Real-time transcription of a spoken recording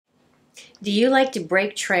Do you like to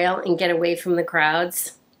break trail and get away from the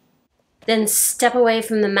crowds? Then step away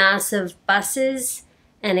from the massive buses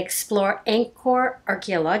and explore Angkor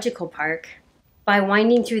Archeological Park by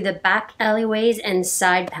winding through the back alleyways and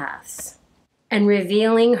side paths and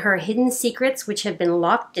revealing her hidden secrets which have been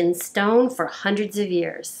locked in stone for hundreds of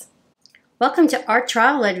years. Welcome to our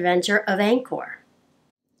travel adventure of Angkor,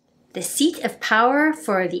 the seat of power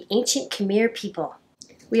for the ancient Khmer people.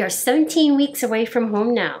 We are 17 weeks away from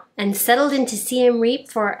home now and settled into Siem Reap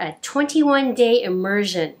for a 21-day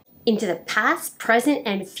immersion into the past, present,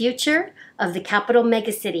 and future of the capital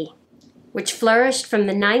megacity, which flourished from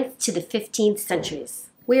the 9th to the 15th centuries.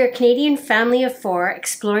 We are a Canadian family of 4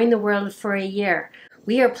 exploring the world for a year.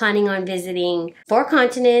 We are planning on visiting 4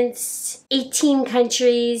 continents, 18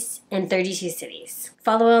 countries, and 32 cities.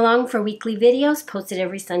 Follow along for weekly videos posted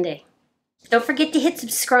every Sunday. Don't forget to hit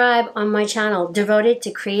subscribe on my channel devoted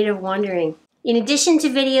to creative wandering. In addition to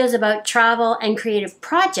videos about travel and creative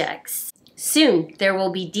projects, soon there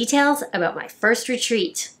will be details about my first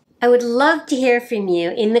retreat. I would love to hear from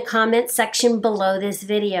you in the comments section below this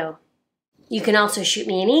video. You can also shoot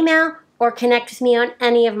me an email or connect with me on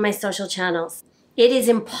any of my social channels. It is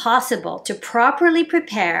impossible to properly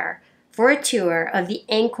prepare for a tour of the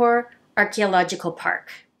Angkor Archeological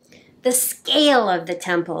Park. The scale of the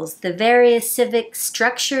temples, the various civic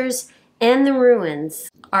structures, and the ruins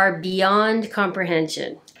are beyond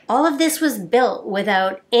comprehension. All of this was built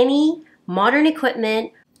without any modern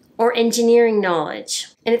equipment or engineering knowledge.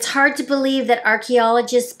 And it's hard to believe that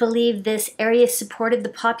archaeologists believe this area supported the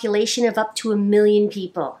population of up to 1 million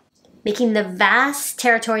people, making the vast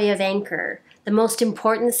territory of Angkor the most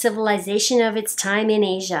important civilization of its time in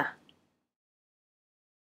Asia.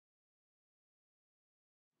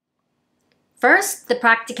 First, the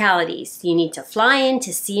practicalities. You need to fly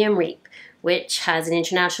into Siem Reap, which has an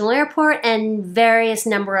international airport and various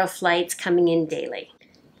number of flights coming in daily.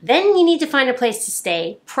 Then you need to find a place to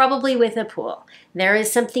stay, probably with a pool. There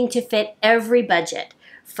is something to fit every budget,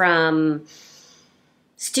 from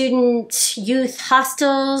student youth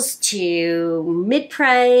hostels to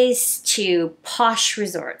mid-price to posh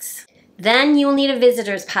resorts. Then you will need a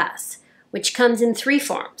visitor's pass, which comes in 3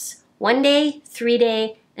 forms: 1 day, 3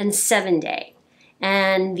 day, and 7 day.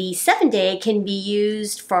 And the 7 day can be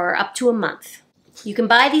used for up to a month. You can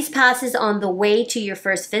buy these passes on the way to your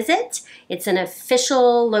first visit. It's an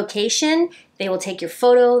official location. They will take your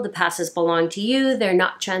photo. The passes belong to you. They're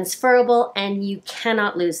not transferable and you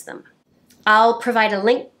cannot lose them. I'll provide a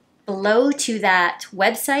link below to that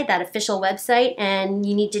website, that official website, and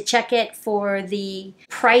you need to check it for the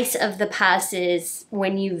price of the passes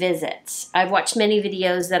when you visit. I've watched many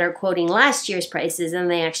videos that are quoting last year's prices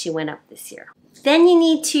and they actually went up this year. Then you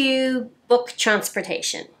need to book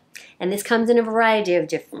transportation. And this comes in a variety of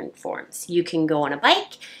different forms. You can go on a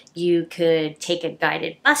bike, you could take a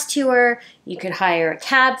guided bus tour, you could hire a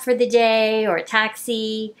cab for the day or a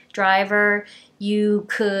taxi driver, you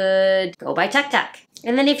could go by tuk-tuk.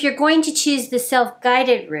 And then if you're going to choose the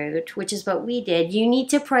self-guided route, which is what we did, you need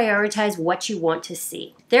to prioritize what you want to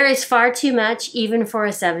see. There is far too much even for a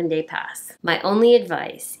 7-day pass. My only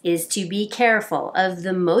advice is to be careful of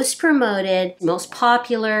the most promoted, most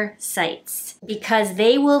popular sites because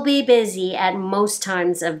they will be busy at most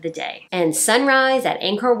times of the day. And sunrise at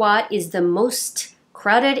Angkor Wat is the most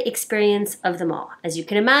crowded experience of them all. As you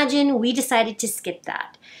can imagine, we decided to skip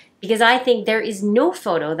that, because I think there is no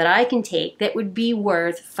photo that I can take that would be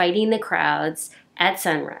worth fighting the crowds at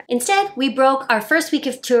sunrise. Instead, we broke our first week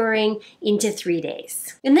of touring into 3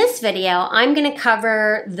 days. In this video, I'm going to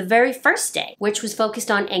cover the very first day, which was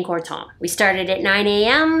focused on Angkor Thom. We started at 9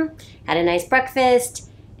 a.m., had a nice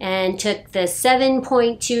breakfast, and took the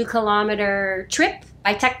 7.2 kilometer trip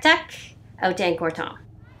by tuk-tuk out to Angkor Thom.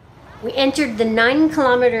 We entered the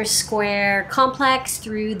 9-kilometer square complex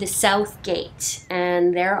through the south gate,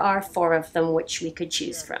 and there are 4 of them which we could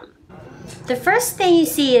choose from. The first thing you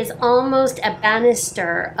see is almost a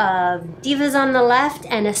banister of divas on the left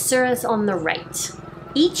and asuras on the right.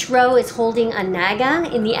 Each row is holding a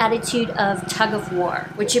naga in the attitude of tug of war,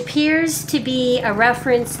 which appears to be a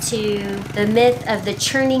reference to the myth of the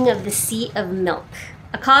churning of the sea of milk.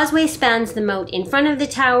 A causeway spans the moat in front of the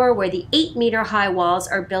tower where the 8-meter-high walls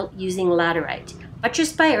are built using laterite,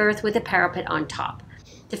 buttressed by earth with a parapet on top.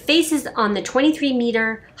 The faces on the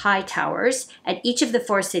 23-meter-high towers at each of the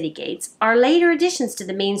 4 city gates are later additions to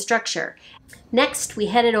the main structure. Next, we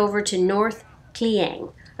headed over to North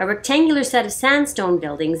Khleang, a rectangular set of sandstone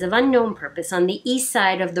buildings of unknown purpose on the east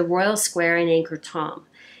side of the Royal Square in Angkor Thom.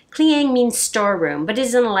 Khleang means storeroom, but it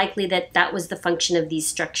is unlikely that that was the function of these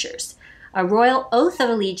structures. A royal oath of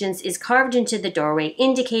allegiance is carved into the doorway,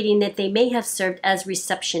 indicating that they may have served as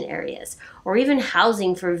reception areas or even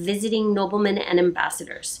housing for visiting noblemen and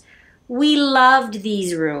ambassadors. We loved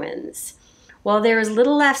these ruins. While there is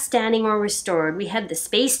little left standing or restored, we had the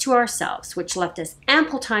space to ourselves, which left us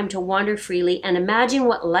ample time to wander freely and imagine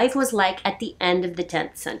what life was like at the end of the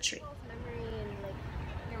 10th century.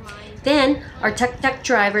 Then, our tuk-tuk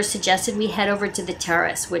driver suggested we head over to the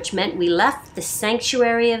terrace, which meant we left the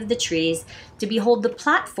sanctuary of the trees to behold the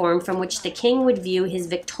platform from which the king would view his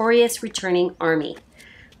victorious returning army.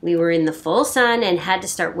 We were in the full sun and had to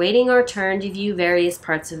start waiting our turn to view various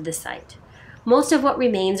parts of the site. Most of what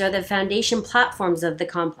remains are the foundation platforms of the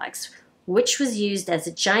complex, which was used as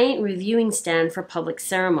a giant reviewing stand for public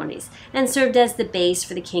ceremonies and served as the base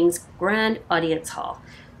for the king's grand audience hall.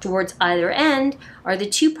 Towards either end are the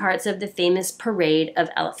two parts of the famous parade of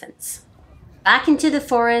elephants. Back into the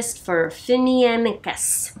forest for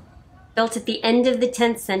Phimeanakas. Built at the end of the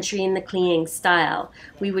 10th century in the Khleang style,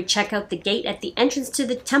 we would check out the gate at the entrance to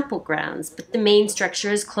the temple grounds, but the main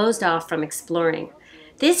structure is closed off from exploring.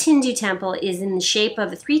 This Hindu temple is in the shape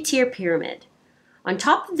of a 3-tier pyramid. On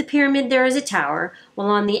top of the pyramid there is a tower, while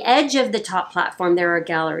on the edge of the top platform there are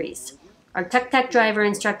galleries. Our tuk-tuk driver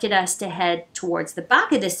instructed us to head towards the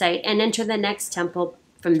back of the site and enter the next temple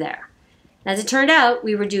from there. As it turned out,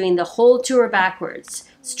 we were doing the whole tour backwards.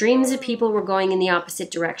 Streams of people were going in the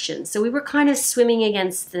opposite direction, so we were kind of swimming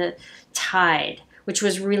against the tide, which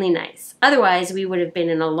was really nice. Otherwise, we would have been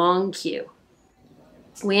in a long queue.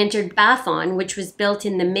 We entered Baphuon, which was built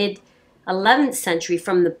in the mid-11th century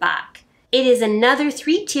from the back. It is another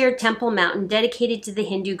 3-tiered temple mountain dedicated to the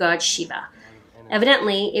Hindu god Shiva.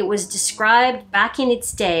 Evidently, it was described back in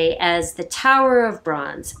its day as the Tower of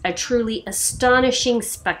Bronze, a truly astonishing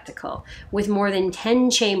spectacle with more than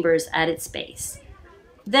 10 chambers at its base.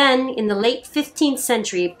 Then, in the late 15th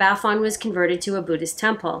century, Baphuon was converted to a Buddhist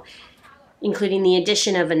temple, including the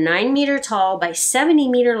addition of a 9-meter-tall by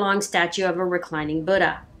 70-meter-long statue of a reclining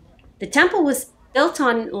Buddha. The temple was built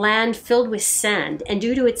on land filled with sand, and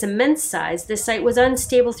due to its immense size, the site was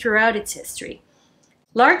unstable throughout its history.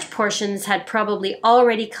 Large portions had probably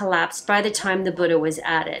already collapsed by the time the Buddha was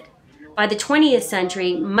added. By the 20th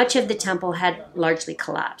century, much of the temple had largely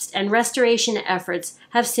collapsed, and restoration efforts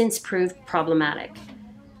have since proved problematic.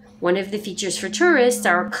 One of the features for tourists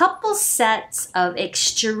are a couple sets of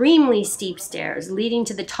extremely steep stairs leading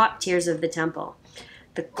to the top tiers of the temple.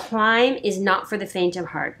 The climb is not for the faint of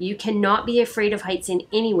heart. You cannot be afraid of heights in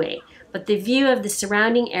any way, but the view of the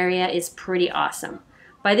surrounding area is pretty awesome.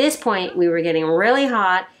 By this point, we were getting really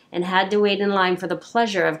hot and had to wait in line for the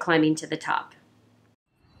pleasure of climbing to the top.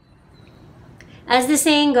 As the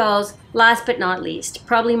saying goes, last but not least,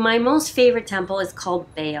 probably my most favorite temple is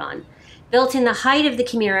called Bayon. Built in the height of the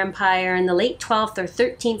Khmer Empire in the late 12th or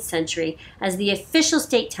 13th century as the official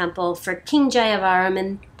state temple for King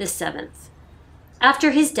Jayavarman VII.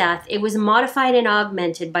 After his death, it was modified and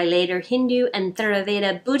augmented by later Hindu and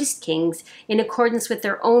Theravada Buddhist kings in accordance with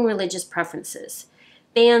their own religious preferences.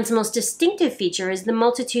 Bayon's most distinctive feature is the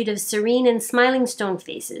multitude of serene and smiling stone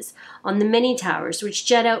faces on the many towers which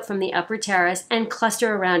jut out from the upper terrace and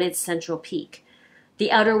cluster around its central peak.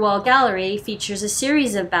 The outer wall gallery features a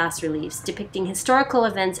series of bas-reliefs depicting historical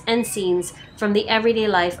events and scenes from the everyday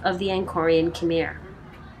life of the Angkorian Khmer.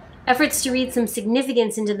 Efforts to read some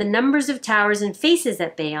significance into the numbers of towers and faces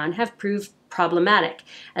at Bayon have proved problematic,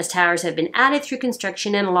 as towers have been added through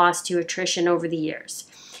construction and lost to attrition over the years.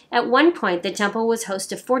 At one point, the temple was host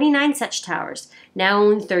to 49 such towers. Now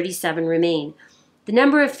only 37 remain. The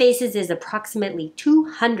number of faces is approximately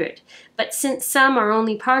 200, but since some are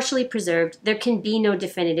only partially preserved, there can be no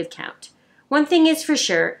definitive count. One thing is for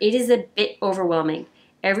sure, it is a bit overwhelming.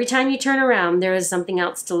 Every time you turn around, there is something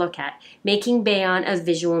else to look at, making Bayon a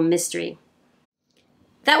visual mystery.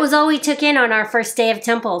 That was all we took in on our first day of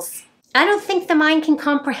temples. I don't think the mind can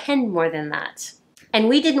comprehend more than that. And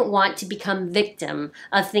we didn't want to become victim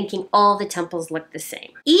of thinking all the temples looked the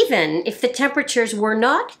same. Even if the temperatures were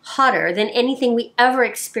not hotter than anything we ever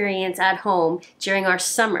experience at home during our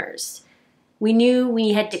summers, we knew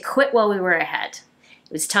we had to quit while we were ahead.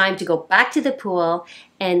 It was time to go back to the pool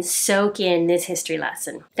and soak in this history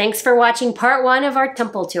lesson. Thanks for watching part 1 of our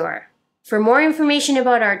temple tour. For more information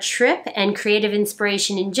about our trip and creative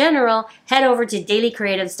inspiration in general, head over to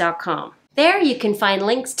dailycreatives.com. There you can find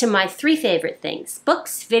links to my 3 favorite things: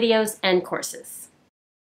 books, videos, and courses.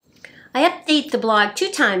 I update the blog 2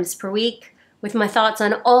 times per week with my thoughts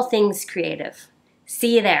on all things creative.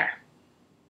 See you there.